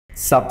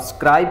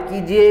Subscribe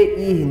कीजिए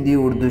ई Hindi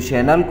Urdu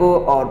channel को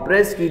और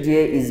प्रेस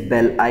कीजिए इस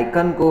बेल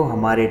आइकन को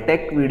हमारे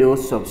टेक वीडियो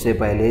सबसे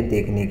पहले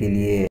देखने के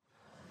लिए।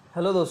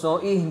 हेलो दोस्तों,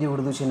 ई हिंदी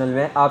उर्दू चैनल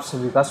में आप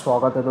सभी का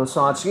स्वागत है।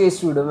 दोस्तों, आज के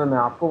इस वीडियो में मैं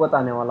आपको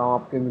बताने वाला हूं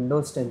आपके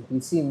विंडोज़ 10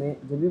 पीसी में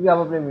जब भी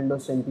आप अपने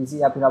विंडोज़ 10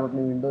 पीसी या फिर आप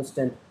अपने विंडोज़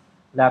 10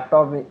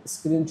 लैपटॉप में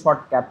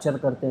स्क्रीनशॉट कैप्चर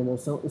करते हैं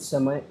दोस्तों, उस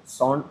समय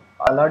साउंड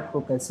अलर्ट को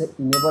कैसे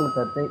इनेबल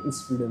करते हैं,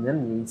 इस वीडियो में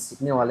हम यही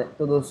सीखने वाले हैं।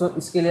 तो दोस्तों,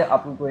 इसके लिए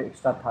आपको कोई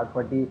एक्स्ट्रा थर्ड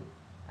पार्टी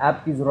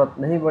ऐप की ज़रूरत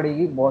नहीं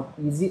पड़ेगी। बहुत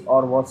इजी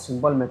और बहुत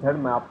सिंपल मेथड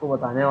मैं आपको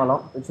बताने वाला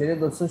हूँ। तो चलिए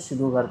दोस्तों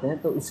शुरू करते हैं।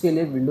 तो इसके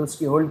लिए विंडोज़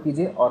की होल्ड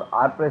कीजिए और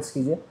आर प्रेस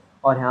कीजिए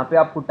और यहाँ पे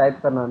आपको टाइप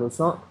करना है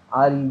दोस्तों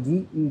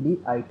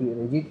REGEDIT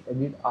रेजिट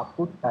एडिट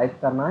आपको टाइप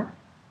करना है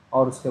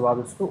और उसके बाद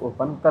उसको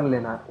ओपन कर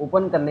लेना है।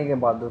 ओपन करने के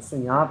बाद दोस्तों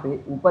यहाँ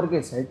पे ऊपर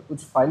के साइड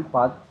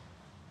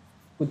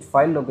कुछ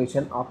फाइल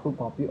लोकेशन आपको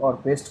कॉपी और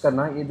पेस्ट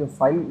करना है। ये जो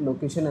फाइल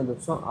लोकेशन है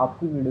दोस्तों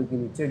आपकी वीडियो के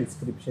नीचे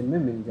डिस्क्रिप्शन में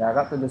मिल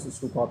जाएगा। तो जैसे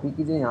इसको कॉपी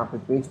कीजिए, यहाँ पे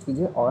पेस्ट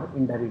कीजिए और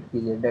इनडायरेक्ट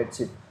कीजिए,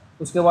 डेट्स इट।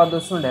 उसके बाद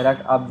दोस्तों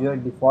डायरेक्ट आप जो है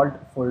डिफ़ॉल्ट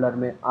फोल्डर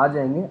में आ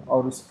जाएंगे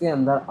और उसके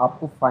अंदर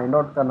आपको फाइंड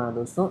आउट करना है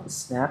दोस्तों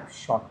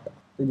स्नैपशॉट।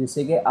 तो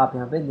जैसे कि आप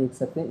यहाँ पे देख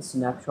सकते हैं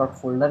स्नैपशॉट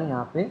फोल्डर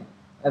यहाँ पे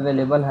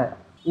अवेलेबल है।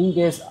 इन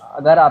केस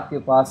अगर आपके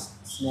पास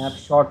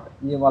स्नैपशॉट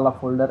ये वाला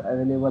फोल्डर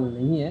अवेलेबल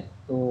नहीं है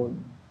तो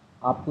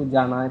आपको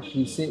जाना है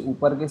फिर से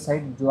ऊपर के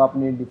साइड, जो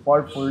आपने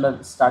डिफ़ॉल्ट फोल्डर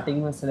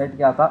स्टार्टिंग में सेलेक्ट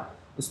किया था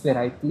उस पर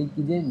राइट क्लिक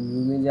कीजिए,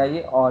 न्यू में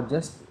जाइए और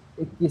जस्ट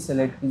एक की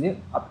सेलेक्ट कीजिए।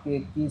 आपके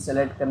एक की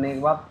सेलेक्ट करने के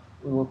बाद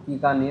वो की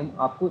का नेम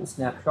आपको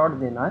स्नैपशॉट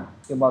देना है।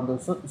 उसके बाद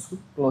दोस्तों इसको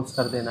क्लोज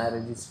कर देना है।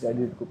 रजिस्टर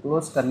एडिट को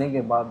क्लोज करने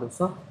के बाद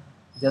दोस्तों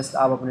जस्ट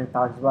आप अपने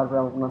टास्क बार पर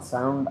आप अपना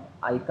साउंड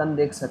आइकन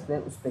देख सकते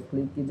हैं, उस पर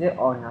क्लिक कीजिए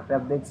और यहाँ पे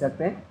आप देख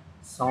सकते हैं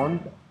साउंड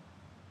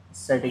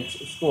सेटिंग्स,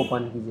 उसको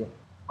ओपन कीजिए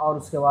और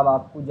उसके बाद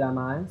आपको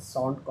जाना है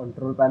साउंड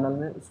कंट्रोल पैनल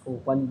में, उसको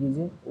ओपन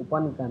कीजिए।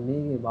 ओपन करने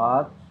के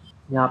बाद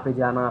यहाँ पे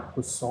जाना है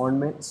आपको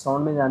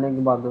साउंड में जाने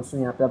के बाद दोस्तों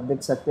यहाँ पे आप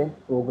देख सकते हैं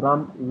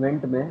प्रोग्राम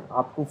इवेंट में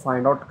आपको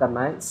फाइंड आउट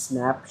करना है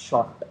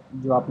स्नैपशॉट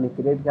जो आपने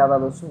क्रिएट किया था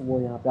दोस्तों, वो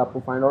यहाँ पे आपको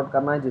फाइंड आउट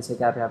करना है। जैसे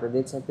कि आप यहाँ पे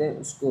देख सकते हैं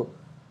उसको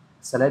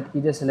सेलेक्ट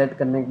कीजिए। सेलेक्ट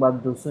करने के बाद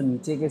दोस्तों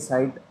नीचे के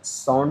side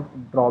sound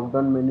drop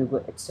down menu को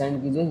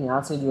एक्सटेंड कीजिए।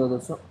 यहाँ से जो है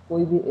दोस्तों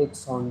कोई भी एक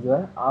साउंड जो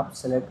है आप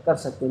सेलेक्ट कर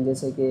सकते हैं।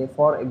 जैसे कि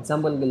फॉर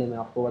एग्जांपल के लिए मैं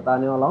आपको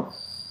बताने वाला हूँ,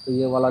 तो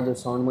ये वाला जो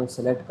साउंड मैं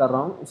सेलेक्ट कर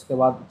रहा हूँ। उसके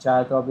बाद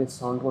चाहे तो आप इस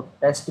साउंड को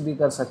टेस्ट भी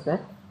कर सकते हैं।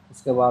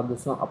 उसके बाद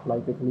दोस्तों अप्लाई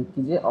पे क्लिक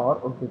कीजिए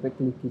और ओके पे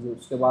क्लिक कीजिए।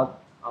 उसके बाद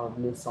आप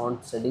अपने साउंड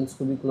सेटिंग्स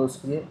को भी क्लोज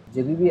कीजिए।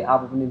 जब भी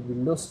आप अपने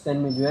विंडोज़ 10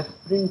 में जो है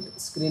प्रिंट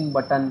स्क्रीन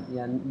बटन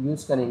या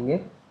यूज़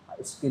करेंगे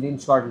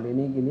स्क्रीनशॉट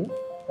लेने के लिए,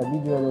 तभी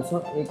जो है दोस्तों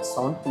एक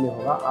साउंड प्ले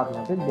होगा, आप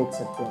यहाँ पे देख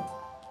सकते हैं।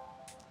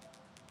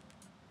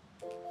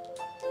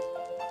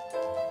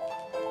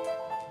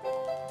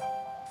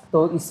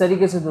 तो इस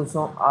तरीके से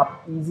दोस्तों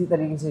आप इजी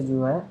तरीके से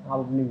जो है आप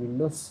अपने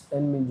विंडोज़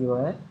 10 में जो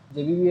है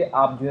जब भी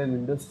आप जो है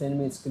विंडोज़ 10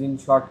 में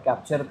स्क्रीनशॉट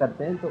कैप्चर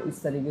करते हैं तो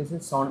इस तरीके से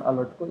साउंड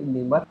अलर्ट को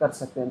इनेबल कर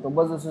सकते हैं। तो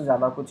बस दोस्तों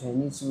ज़्यादा कुछ है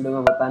नहीं इस वीडियो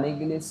में बताने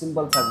के लिए,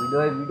 सिंपल सा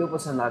वीडियो है। वीडियो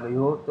पसंद आ गई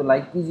हो तो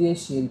लाइक कीजिए,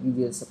 शेयर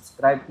कीजिए,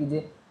 सब्सक्राइब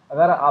कीजिए।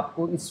 अगर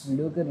आपको इस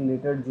वीडियो के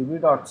रिलेटेड जो भी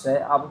डाउट्स है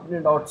आप अपने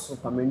डाउट्स को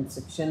कमेंट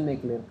सेक्शन में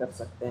क्लियर कर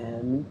सकते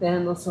हैं। मिलते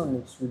हैं दोस्तों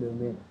नेक्स्ट वीडियो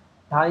में।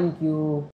 Thank you.